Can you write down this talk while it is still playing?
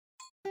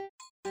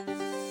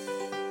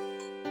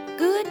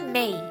Good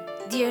May,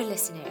 dear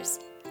listeners.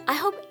 I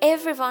hope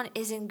everyone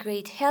is in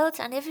great health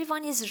and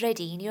everyone is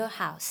ready in your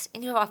house,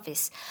 in your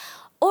office,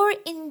 or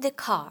in the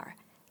car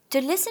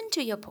to listen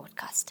to your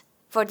podcast.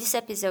 For this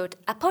episode,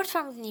 apart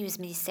from the news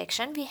mini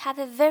section, we have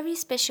a very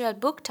special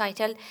book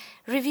title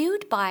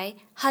reviewed by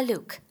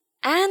Haluk.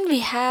 And we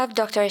have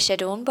Dr.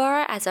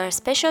 Shadonbar as our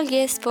special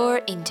guest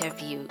for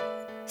interview.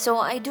 So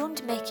I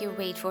don't make you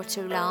wait for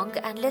too long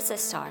and let's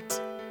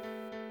start.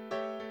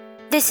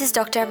 This is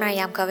Dr.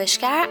 Maryam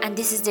Kaveshkar and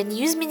this is the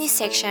news mini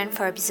section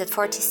for episode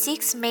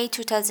 46, May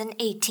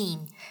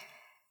 2018.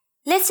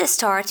 Let's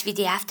start with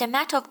the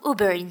aftermath of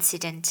Uber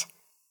incident.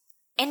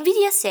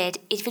 NVIDIA said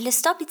it will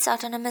stop its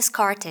autonomous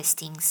car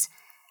testings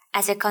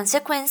as a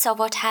consequence of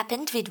what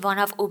happened with one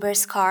of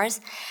Uber's cars,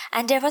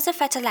 and there was a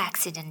fatal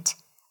accident.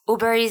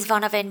 Uber is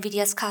one of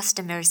NVIDIA's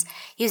customers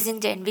using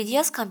the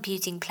NVIDIA's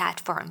computing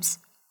platforms.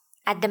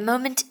 At the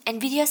moment,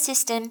 NVIDIA's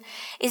system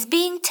is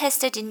being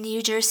tested in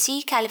New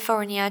Jersey,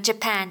 California,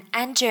 Japan,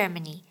 and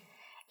Germany.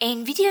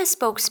 An NVIDIA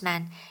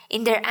spokesman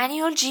in their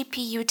annual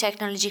GPU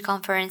technology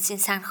conference in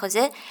San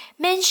Jose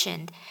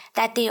mentioned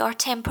that they are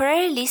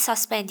temporarily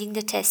suspending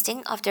the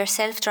testing of their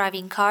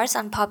self-driving cars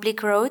on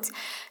public roads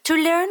to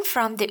learn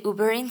from the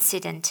Uber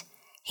incident.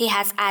 He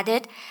has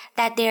added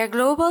that their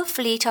global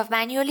fleet of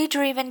manually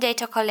driven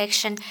data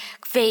collection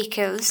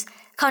vehicles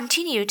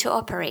continue to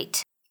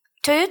operate.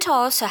 Toyota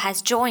also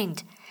has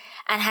joined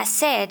and has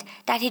said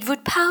that it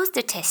would pause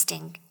the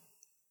testing.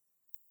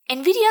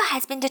 NVIDIA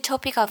has been the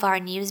topic of our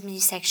news mini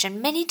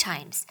section many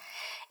times.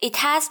 It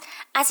has,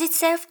 as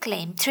itself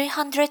claimed,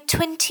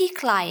 320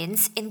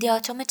 clients in the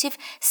automotive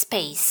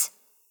space.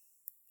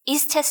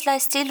 Is Tesla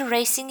still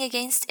racing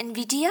against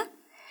NVIDIA?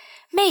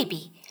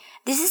 Maybe.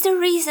 This is the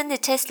reason the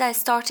Tesla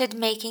started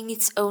making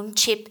its own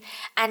chip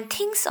and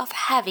thinks of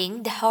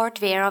having the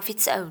hardware of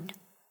its own.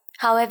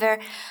 However,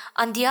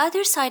 on the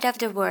other side of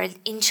the world,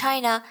 in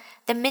China,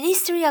 the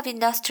Ministry of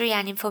Industry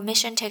and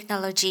Information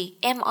Technology,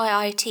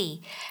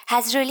 MIIT,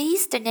 has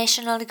released the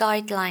national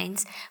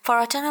guidelines for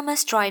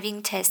autonomous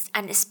driving tests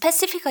and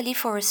specifically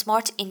for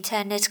smart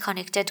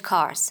internet-connected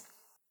cars.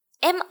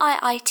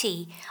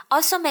 MIIT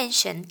also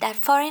mentioned that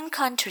foreign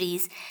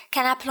countries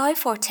can apply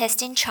for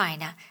tests in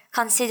China,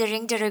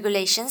 considering the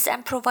regulations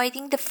and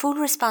providing the full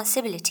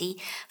responsibility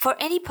for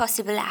any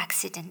possible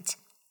accident.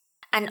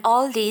 And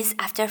all this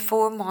after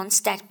 4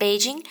 months that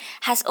Beijing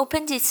has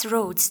opened its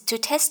roads to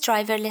test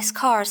driverless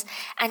cars,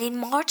 and in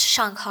March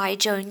Shanghai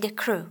joined the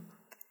crew.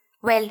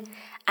 Well,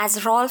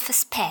 as Rolf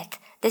Speth,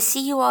 the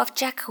CEO of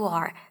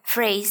Jaguar,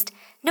 phrased,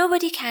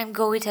 nobody can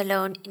go it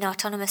alone in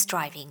autonomous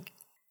driving.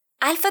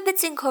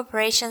 Alphabet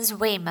Incorporation's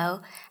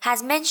Waymo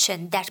has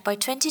mentioned that by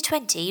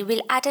 2020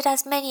 will add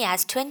as many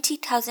as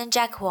 20,000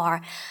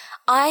 Jaguar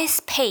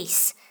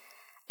I-Pace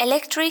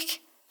electric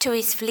to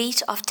its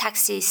fleet of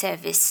taxi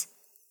service.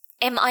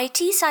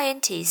 MIT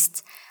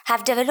scientists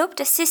have developed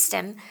a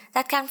system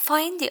that can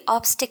find the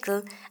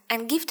obstacle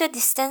and give the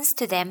distance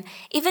to them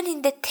even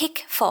in the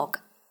thick fog.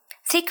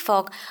 Thick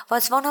fog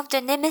was one of the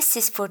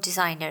nemesis for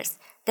designers.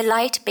 The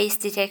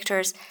light-based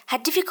detectors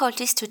had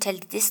difficulties to tell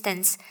the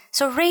distance,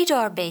 so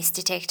radar-based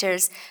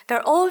detectors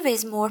were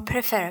always more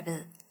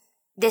preferable.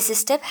 This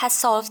step has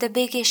solved a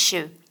big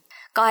issue.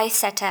 Guy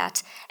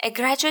Satat, a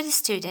graduate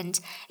student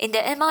in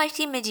the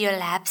MIT Media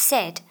Lab,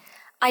 said,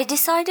 I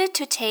decided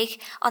to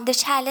take on the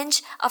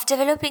challenge of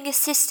developing a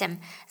system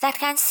that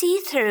can see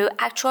through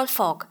actual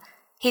fog.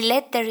 He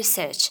led the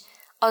research.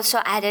 Also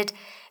added,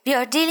 we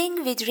are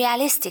dealing with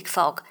realistic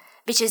fog,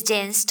 which is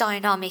dense,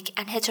 dynamic,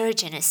 and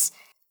heterogeneous.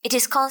 It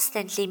is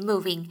constantly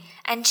moving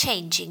and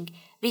changing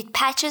with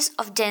patches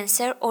of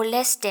denser or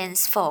less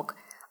dense fog.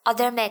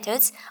 Other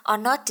methods are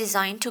not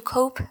designed to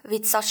cope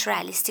with such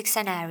realistic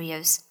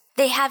scenarios.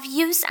 They have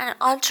used an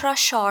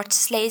ultra-short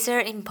laser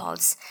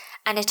impulse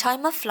and a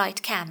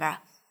time-of-flight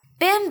camera.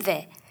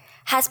 BMW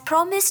has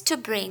promised to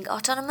bring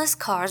autonomous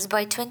cars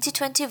by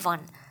 2021,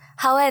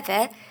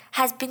 however,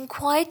 has been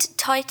quite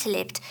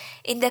tight-lipped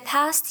in the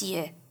past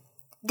year.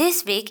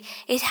 This week,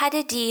 it had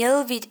a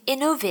deal with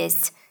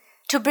Innoviz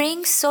to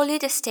bring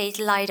solid-state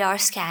LiDAR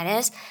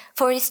scanners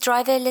for its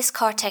driverless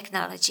car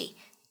technology.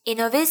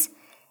 Innoviz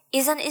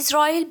is an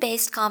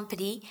Israel-based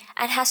company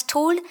and has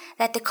told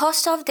that the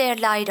cost of their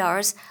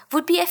LiDARs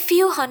would be a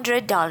few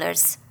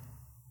 $100s.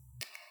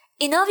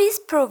 Innoviz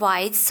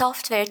provides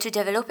software to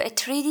develop a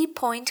 3D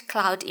point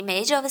cloud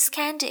image of a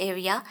scanned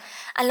area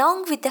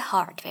along with the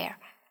hardware.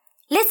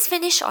 Let's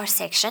finish our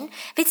section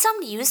with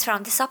some news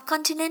from the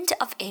subcontinent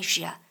of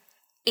Asia.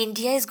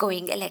 India is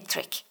going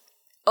electric.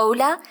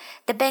 Ola,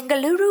 the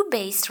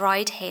Bengaluru-based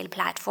ride-hail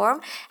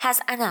platform,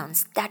 has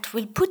announced that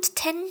will put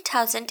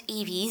 10,000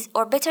 EVs,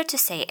 or better to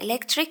say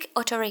electric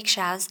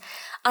auto-rickshaws,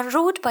 on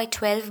road by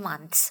 12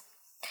 months.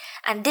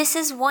 And this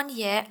is 1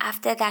 year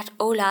after that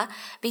Ola,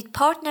 with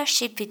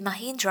partnership with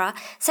Mahindra,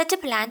 set a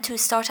plan to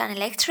start an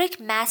electric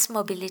mass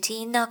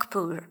mobility in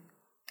Nagpur.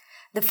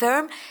 The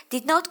firm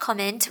did not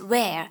comment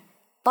where,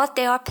 but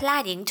they are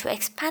planning to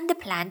expand the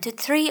plan to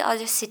 3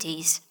 other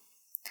cities.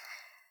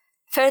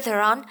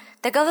 Further on,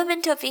 the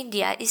government of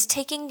India is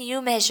taking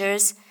new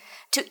measures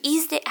to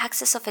ease the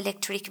access of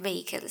electric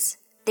vehicles.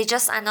 They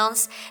just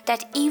announced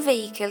that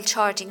e-vehicle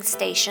charging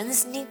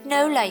stations need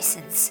no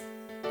license.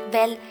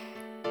 Well,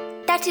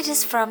 that it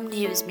is from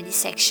News Mini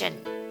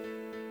section.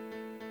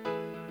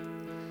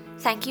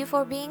 Thank you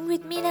for being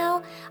with me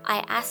now.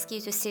 I ask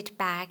you to sit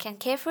back and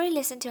carefully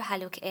listen to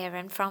Haluk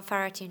Aaron from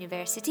Farhat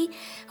University,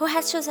 who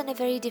has chosen a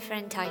very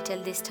different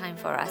title this time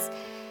for us.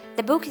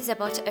 The book is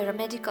about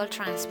aeromedical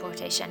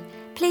transportation.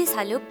 Please,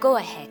 Haluk, go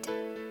ahead.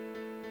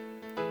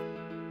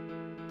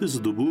 This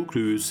is the book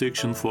review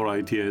section for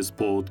ITS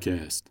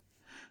podcast,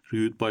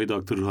 reviewed by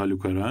Dr.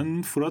 Haluk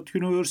Aaron, Farhat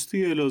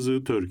University,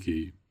 Elazığ,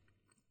 Turkey.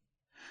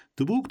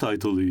 The book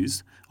title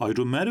is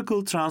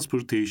Aeromedical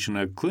Transportation: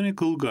 A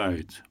Clinical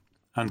Guide,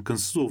 and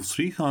consists of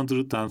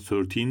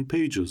 313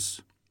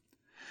 pages.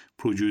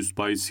 Produced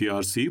by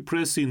CRC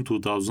Press in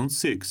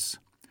 2006.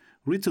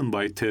 Written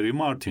by Terry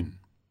Martin.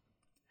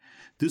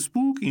 This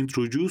book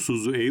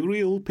introduces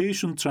aerial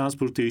patient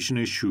transportation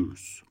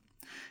issues.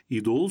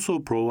 It also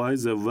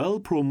provides a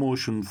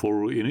well-promotion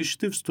for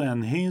initiatives to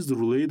enhance the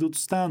related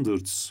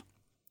standards.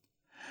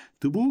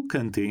 The book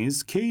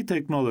contains key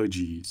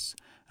technologies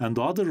and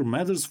other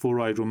methods for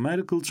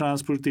aeromedical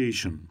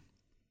transportation.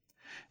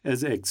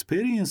 As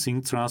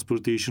experiencing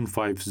Transportation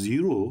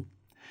 5.0,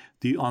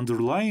 the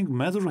underlying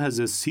matter has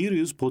a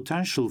serious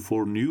potential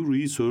for new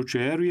research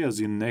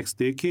areas in next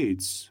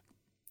decades.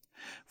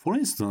 For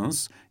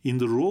instance, in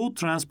the road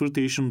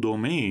transportation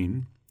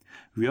domain,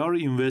 we are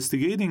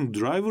investigating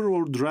driver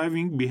or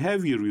driving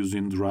behavior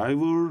using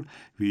driver,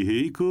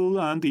 vehicle,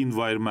 and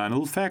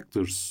environmental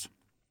factors.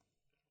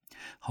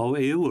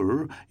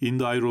 However, in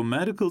the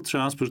aeromedical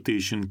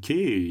transportation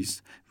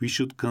case, we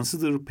should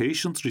consider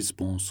patient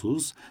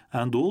responses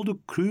and all the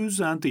crews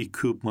and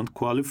equipment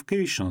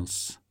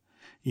qualifications,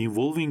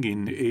 involving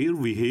in air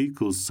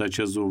vehicles such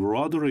as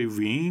rotary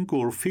wing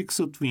or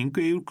fixed-wing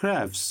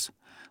aircrafts,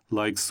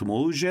 like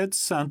small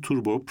jets and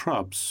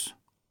turboprops.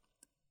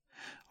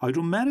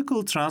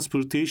 Aeromedical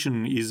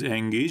transportation is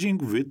engaging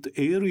with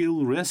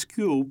aerial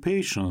rescue of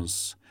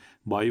patients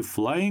by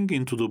flying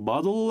into the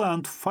bottle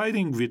and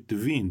fighting with the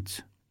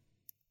wind.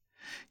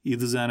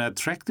 It is an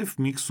attractive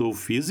mix of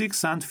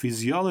physics and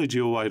physiology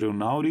of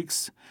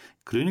aeronautics,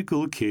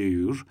 clinical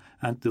care,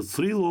 and the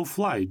thrill of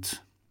flight.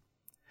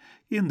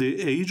 In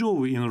the age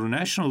of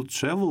international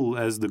travel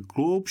as the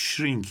globe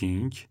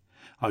shrinking,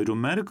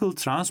 aeromedical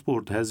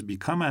transport has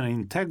become an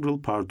integral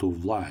part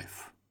of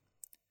life.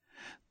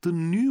 The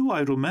new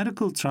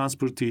aeromedical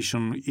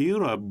transportation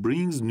era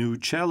brings new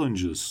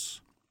challenges,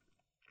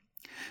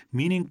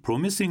 meaning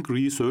promising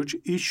research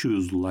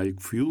issues like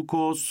fuel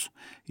costs,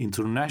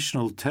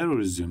 international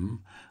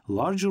terrorism,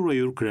 larger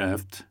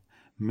aircraft,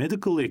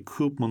 medical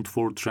equipment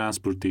for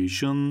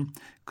transportation,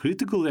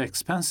 critical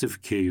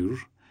expensive care,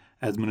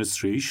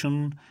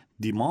 administration,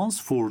 demands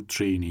for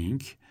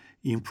training,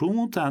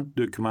 improvement and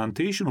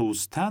documentation of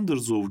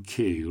standards of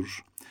care,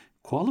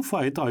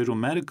 qualified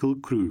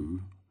aeromedical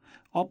crew,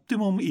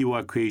 optimum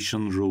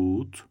evacuation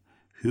route,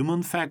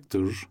 human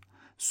factor,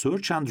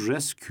 search and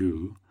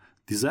rescue,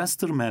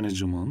 disaster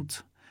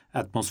management,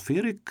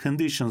 atmospheric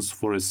conditions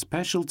for a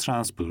special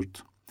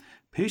transport,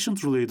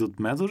 patient-related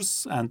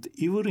matters, and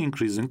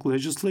ever-increasing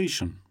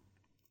legislation.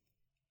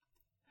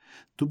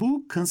 The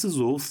book consists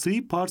of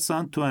 3 parts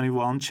and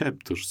 21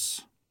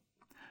 chapters.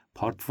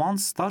 Part 1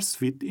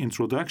 starts with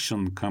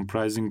introduction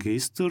comprising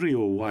history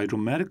of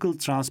aeromedical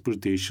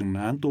transportation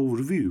and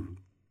overview.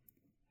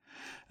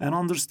 An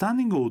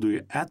understanding of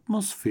the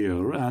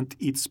atmosphere and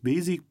its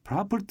basic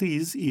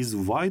properties is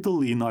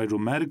vital in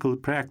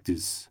aeromedical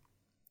practice.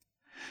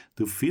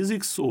 The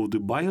physics of the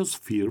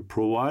biosphere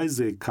provides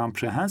a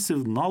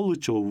comprehensive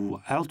knowledge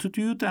of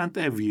altitude and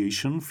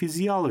aviation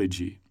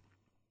physiology.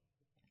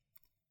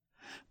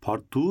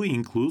 Part 2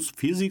 includes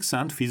physics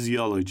and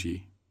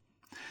physiology.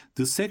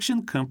 This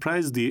section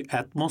comprises the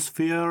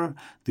atmosphere,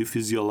 the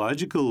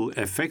physiological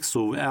effects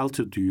of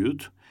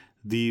altitude,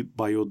 the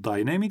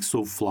biodynamics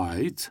of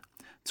flight,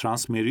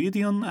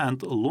 transmeridian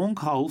and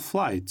long-haul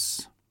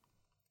flights.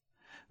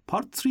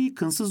 Part 3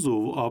 consists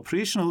of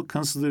operational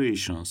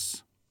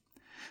considerations.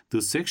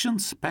 The section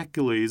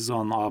speculates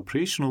on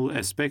operational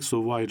aspects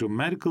of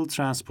aeromedical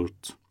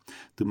transport,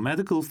 the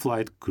medical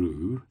flight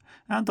crew,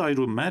 and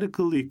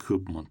aeromedical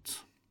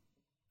equipment.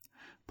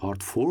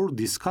 Part 4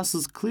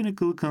 discusses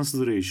clinical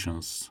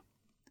considerations.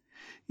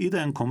 It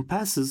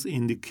encompasses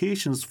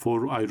indications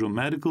for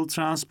aeromedical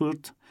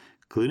transport,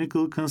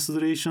 clinical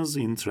considerations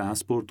in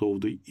transport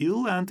of the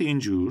ill and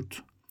injured,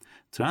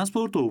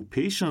 transport of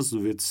patients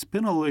with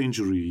spinal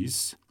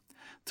injuries,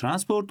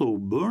 transport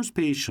of burns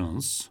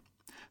patients,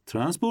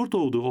 transport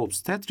of the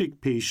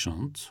obstetric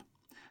patient,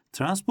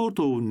 transport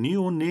of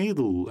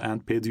neonatal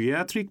and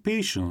pediatric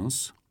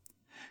patients,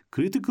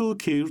 critical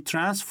care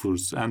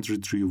transfers and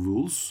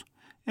retrievals,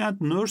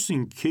 and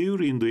nursing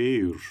care in the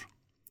air.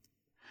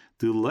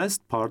 The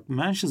last part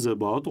mentions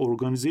about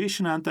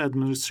organization and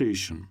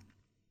administration.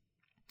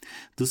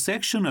 The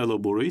section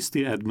elaborates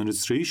the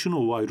administration of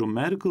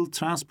aeromedical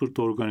transport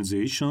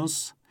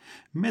organizations,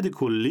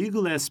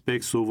 medical-legal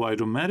aspects of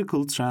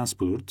aeromedical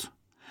transport,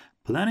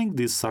 planning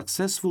the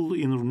successful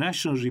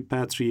international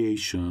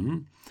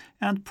repatriation,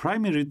 and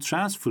primary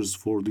transfers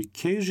for the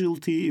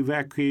casualty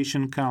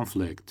evacuation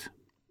conflict.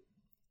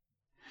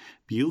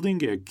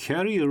 Building a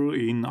career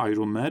in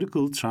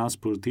aeromedical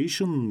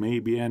transportation may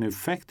be an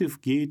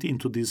effective gate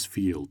into this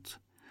field,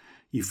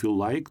 if you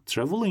like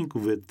traveling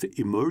with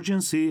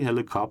emergency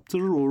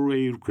helicopter or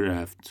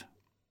aircraft.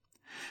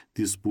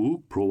 This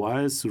book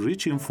provides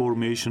rich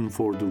information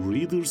for the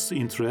readers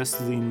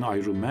interested in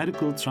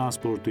aeromedical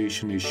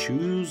transportation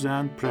issues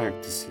and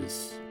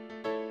practices.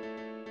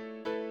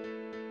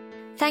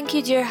 Thank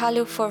you, dear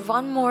Haluk, for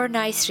one more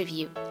nice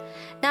review.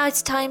 Now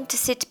it's time to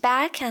sit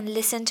back and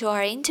listen to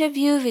our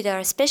interview with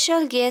our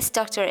special guest,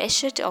 Dr.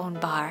 Eshed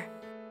Onbar.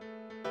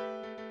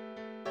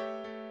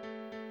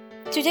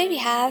 Today we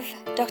have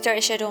Dr.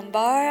 Eshed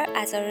Onbar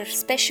as our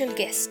special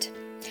guest.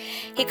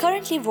 He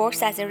currently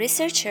works as a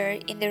researcher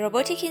in the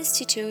Robotic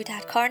Institute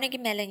at Carnegie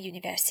Mellon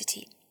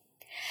University.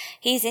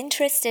 He is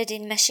interested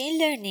in machine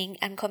learning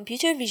and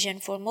computer vision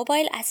for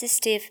mobile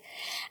assistive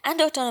and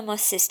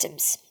autonomous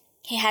systems.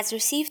 He has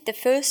received the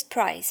first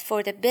prize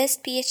for the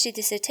Best PhD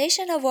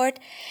Dissertation Award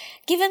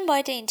given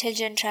by the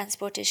Intelligent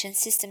Transportation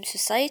Systems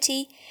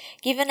Society,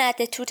 given at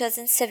the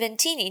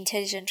 2017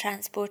 Intelligent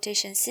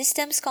Transportation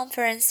Systems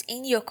Conference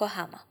in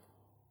Yokohama.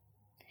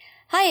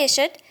 Hi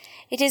Eshed,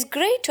 it is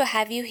great to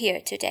have you here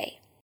today.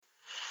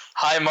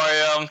 Hi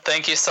Mariam,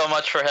 thank you so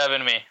much for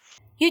having me.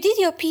 You did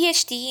your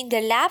PhD in the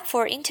Lab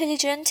for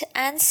Intelligent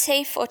and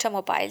Safe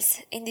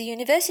Automobiles in the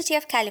University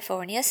of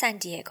California, San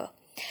Diego,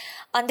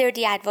 under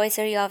the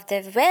advisory of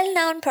the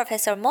well-known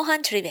Professor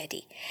Mohan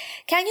Trivedi.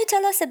 Can you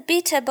tell us a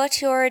bit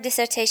about your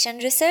dissertation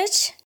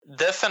research?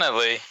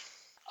 Definitely.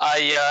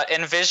 I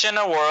envision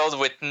a world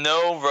with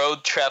no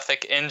road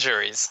traffic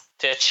injuries.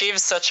 To achieve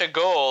such a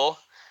goal,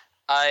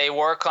 I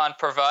work on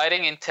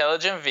providing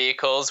intelligent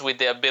vehicles with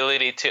the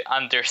ability to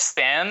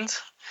understand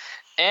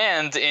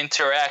and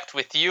interact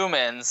with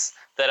humans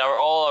that are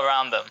all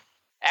around them.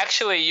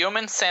 Actually,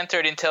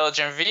 human-centered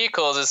intelligent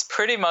vehicles is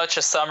pretty much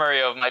a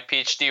summary of my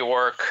PhD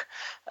work,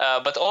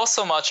 but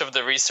also much of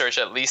the research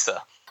at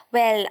LISA.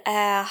 Well,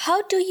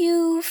 how do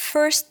you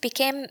first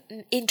become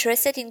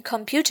interested in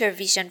computer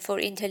vision for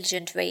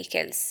intelligent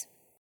vehicles?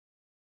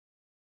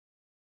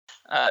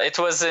 It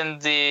was in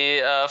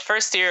the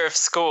first year of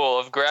school,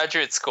 of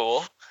graduate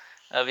school.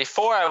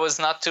 Before, I was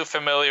not too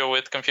familiar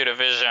with computer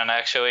vision,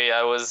 actually.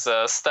 I was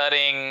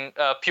studying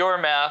pure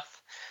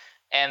math,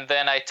 and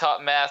then I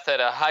taught math at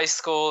a high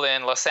school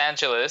in Los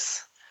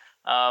Angeles.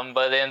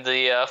 But in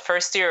the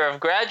first year of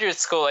graduate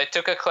school, I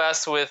took a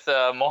class with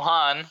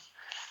Mohan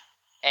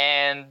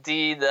and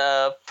did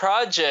a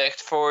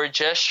project for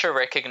gesture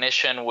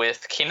recognition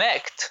with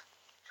Kinect.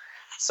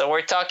 So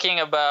we're talking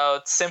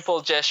about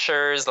simple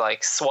gestures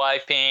like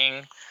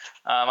swiping.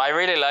 I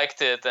really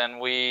liked it, and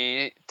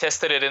we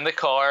tested it in the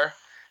car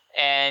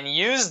and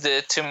used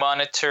it to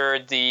monitor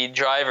the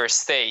driver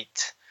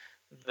state.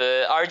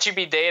 The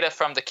RGB data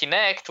from the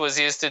Kinect was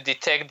used to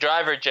detect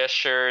driver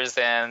gestures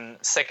and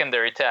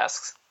secondary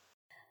tasks.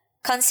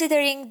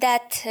 Considering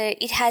that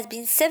it has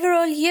been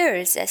several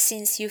years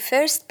since you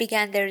first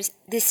began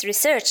this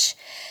research,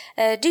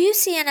 do you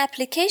see an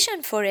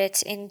application for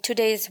it in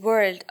today's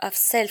world of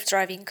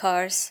self-driving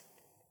cars?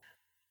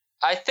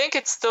 I think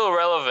it's still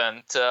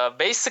relevant.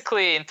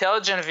 Basically,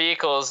 intelligent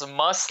vehicles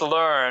must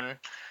learn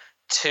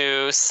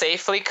to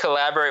safely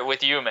collaborate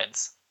with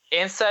humans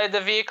inside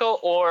the vehicle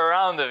or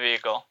around the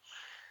vehicle.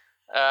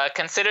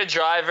 Consider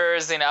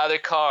drivers in other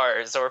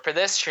cars or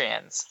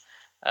pedestrians.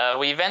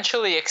 We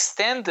eventually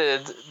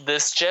extended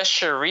this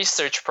gesture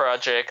research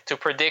project to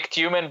predict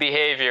human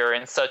behavior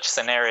in such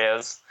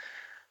scenarios.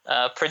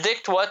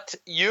 Predict what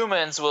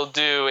humans will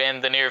do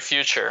in the near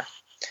future.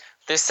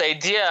 This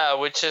idea,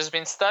 which has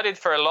been studied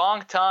for a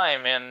long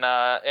time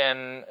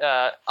in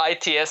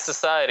ITS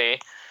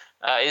society,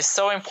 is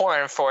so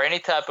important for any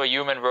type of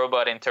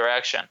human-robot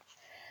interaction.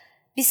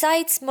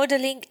 Besides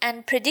modeling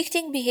and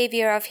predicting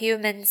behavior of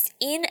humans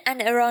in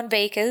and around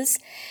vehicles,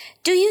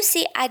 do you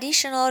see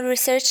additional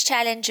research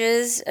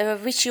challenges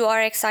which you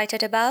are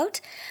excited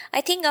about?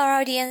 I think our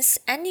audience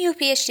and new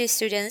PhD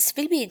students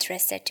will be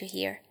interested to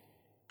hear.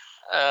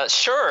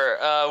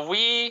 Sure.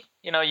 We,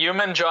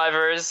 human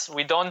drivers,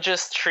 we don't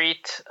just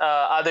treat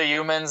other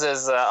humans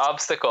as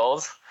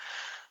obstacles,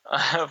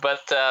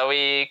 but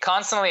we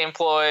constantly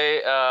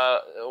employ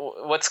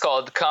what's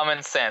called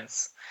common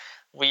sense.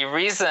 We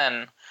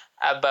reason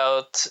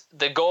about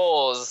the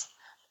goals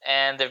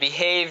and the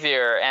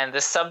behavior and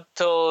the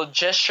subtle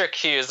gesture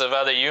cues of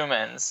other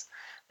humans.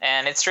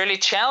 And it's really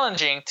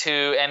challenging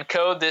to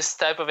encode this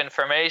type of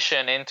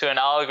information into an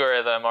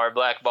algorithm or a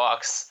black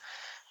box.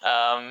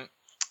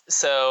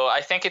 So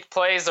I think it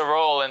plays a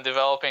role in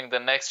developing the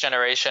next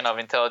generation of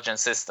intelligent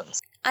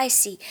systems. I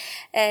see.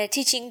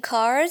 Teaching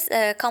cars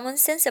common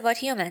sense about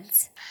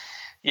humans.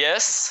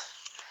 Yes.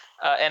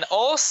 And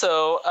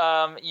also,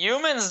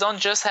 humans don't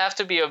just have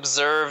to be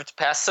observed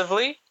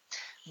passively,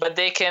 but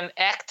they can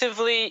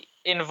actively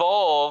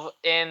involve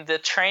in the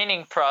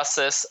training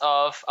process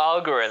of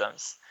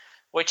algorithms.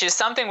 which is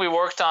something we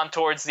worked on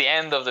towards the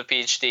end of the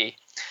PhD.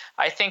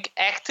 I think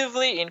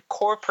actively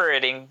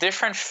incorporating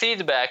different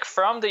feedback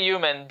from the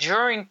human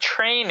during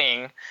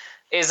training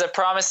is a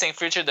promising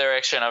future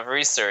direction of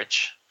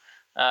research.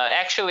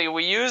 Actually,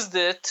 we used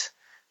it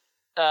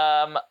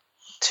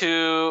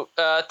to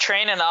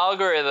train an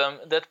algorithm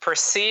that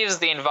perceives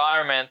the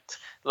environment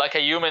like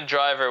a human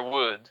driver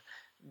would,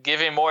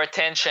 giving more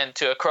attention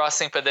to a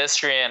crossing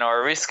pedestrian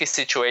or a risky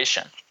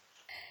situation.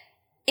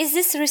 Is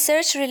this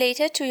research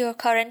related to your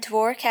current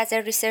work as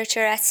a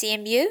researcher at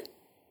CMU?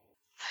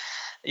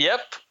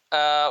 Yep.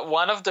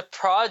 One of the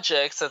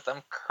projects that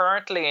I'm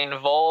currently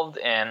involved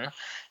in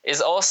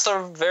is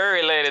also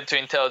very related to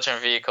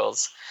intelligent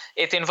vehicles.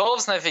 It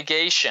involves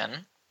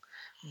navigation,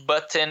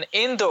 but in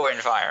indoor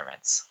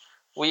environments.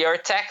 We are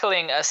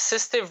tackling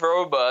assistive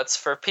robots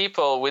for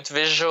people with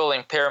visual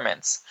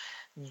impairments.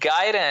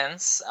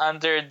 Guidance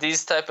under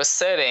these type of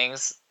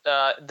settings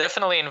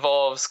definitely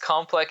involves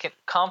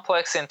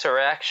complex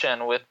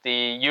interaction with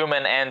the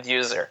human end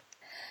user.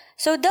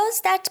 So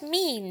does that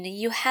mean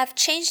you have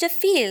changed the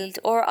field,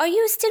 or are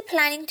you still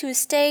planning to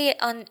stay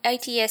on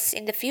ITS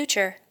in the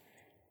future?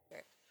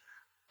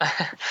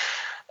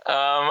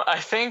 I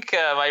think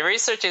my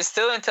research is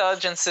still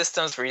intelligent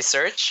systems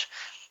research,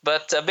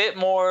 but a bit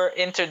more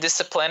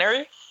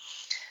interdisciplinary.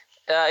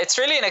 It's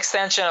really an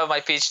extension of my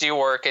PhD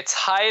work. It's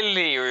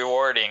highly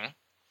rewarding.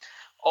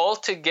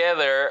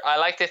 Altogether, I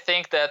like to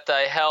think that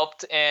I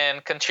helped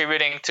in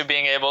contributing to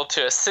being able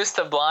to assist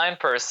a blind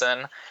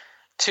person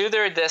to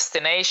their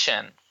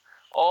destination,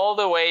 all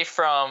the way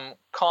from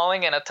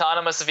calling an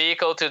autonomous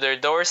vehicle to their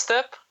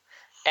doorstep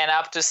and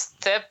up to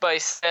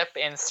step-by-step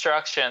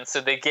instructions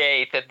to the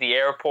gate at the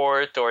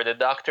airport or the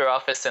doctor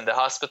office in the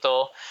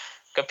hospital.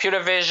 Computer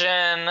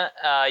vision,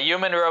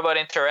 human-robot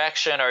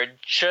interaction are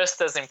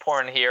just as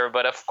important here,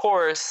 but of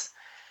course,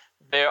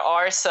 there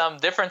are some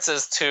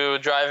differences to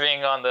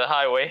driving on the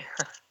highway.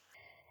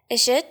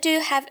 Ishit, do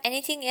you have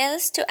anything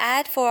else to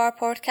add for our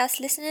podcast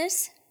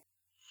listeners?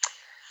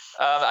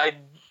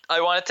 I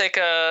want to take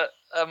a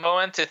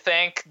moment to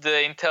thank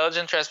the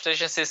Intelligent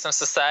Transportation Systems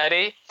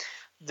Society.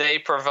 They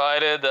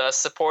provided a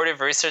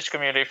supportive research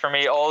community for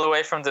me all the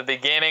way from the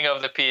beginning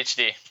of the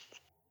PhD.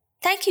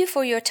 Thank you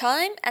for your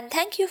time and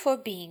thank you for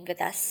being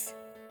with us.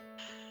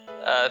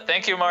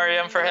 Thank you,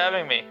 Mariam, for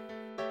having me.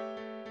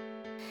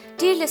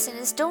 Dear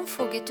listeners, don't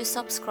forget to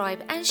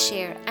subscribe and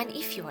share. And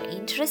if you are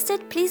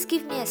interested, please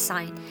give me a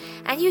sign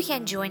and you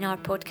can join our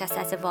podcast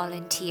as a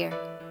volunteer.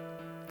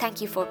 Thank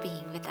you for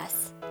being with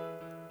us.